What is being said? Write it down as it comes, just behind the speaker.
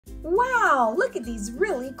Wow, look at these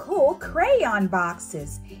really cool crayon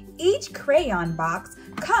boxes. Each crayon box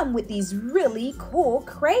comes with these really cool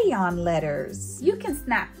crayon letters. You can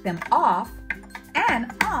snap them off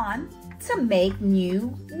and on to make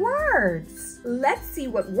new words. Let's see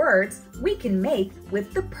what words we can make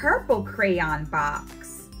with the purple crayon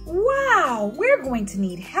box. Wow, we're going to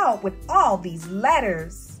need help with all these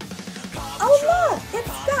letters. Oh look,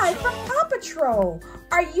 it's Sky from Paw Patrol.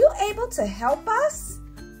 Are you able to help us?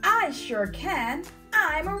 I sure can.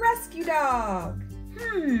 I'm a rescue dog.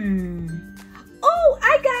 Oh,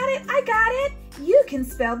 I got it. You can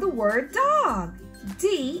spell the word dog.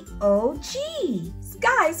 D-O-G.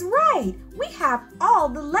 Sky's right. We have all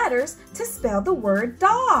the letters to spell the word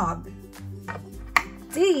dog.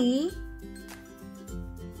 D-O-G.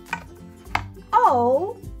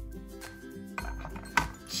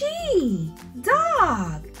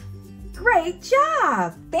 Dog. Great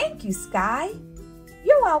job. Thank you, Sky.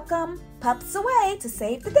 You're welcome. Pups away to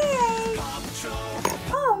save the day.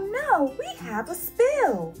 Oh no, we have a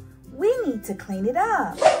spill. We need to clean it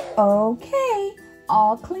up. Okay,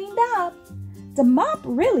 all cleaned up. The mop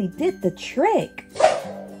really did the trick.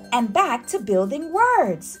 And back to building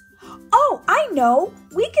words. Oh, I know.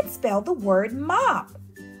 We can spell the word mop.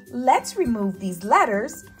 Let's remove these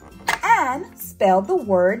letters and spell the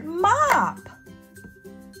word mop.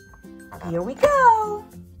 Here we go.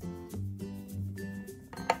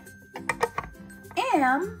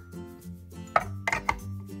 M-O-P.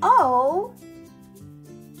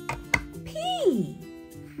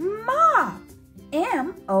 Mop.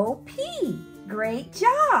 M-O-P. Great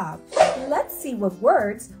job. Let's see what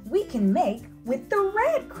words we can make with the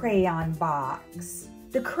red crayon box.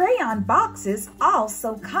 The crayon boxes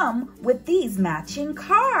also come with these matching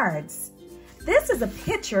cards. This is a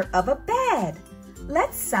picture of a bed.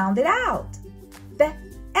 Let's sound it out. Bed.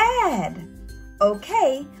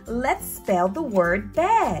 Okay, let's spell the word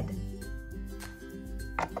bed.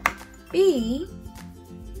 B-E-D.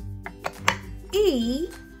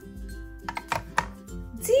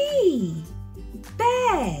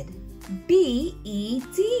 Bed.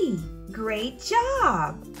 B-E-D. Great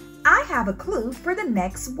job. I have a clue for the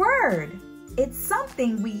next word. It's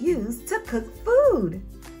something we use to cook food.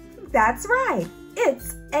 That's right,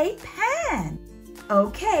 it's a pan.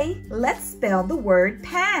 Okay, let's spell the word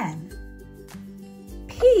pan.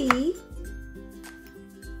 P-A-N.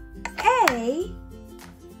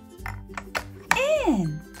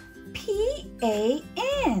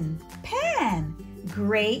 P-A-N. Pan.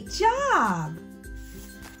 Great job.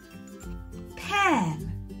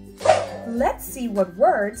 Pan. Let's see what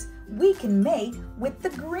words we can make with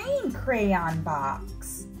the green crayon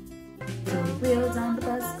box. The wheels on the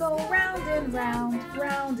bus go round and round,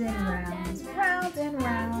 round and round, round and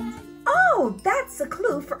round. Oh, that's a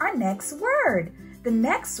clue for our next word. The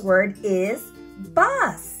next word is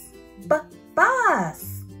bus.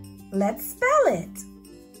 Bus. Let's spell it.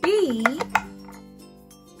 B-U-S.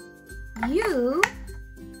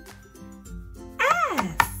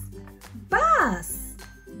 Bus.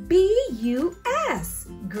 B-U-S.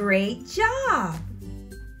 Great job.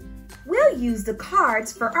 We'll use the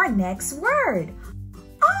cards for our next word.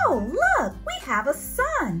 Oh, look, we have a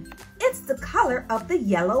sun. It's the color of the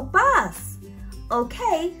yellow bus.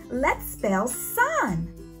 Okay, let's spell sun.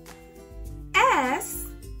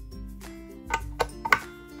 S-U-N.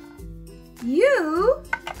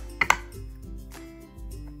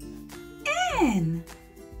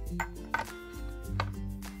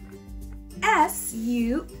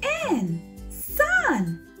 S-U-N.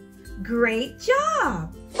 Sun. Great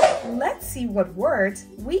job. Let's see what words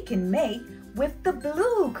we can make with the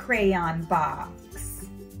blue crayon box.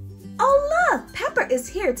 Oh look, Peppa is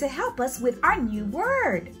here to help us with our new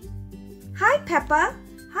word. Hi Peppa.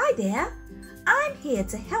 Hi there. I'm here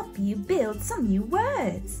to help you build some new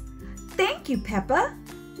words. Thank you, Peppa.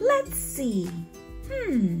 Let's see.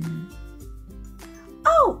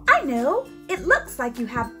 Oh, I know. It looks like you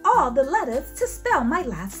have all the letters to spell my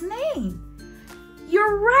last name.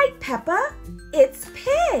 You're right, Peppa. It's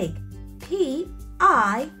pig.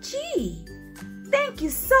 P-I-G. Thank you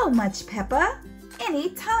so much, Peppa.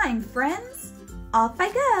 Anytime, friends. Off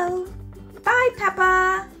I go. Bye,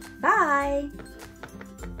 Peppa. Bye.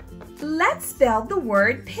 Let's spell the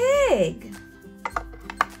word pig.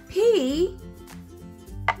 P-I-G.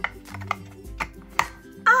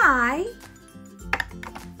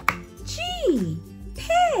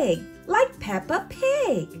 Pig, like Peppa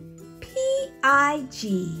Pig.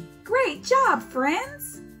 P-I-G. Great job,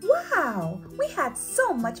 friends. Wow, we had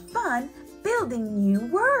so much fun building new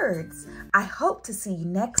words. I hope to see you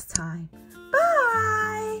next time. Bye.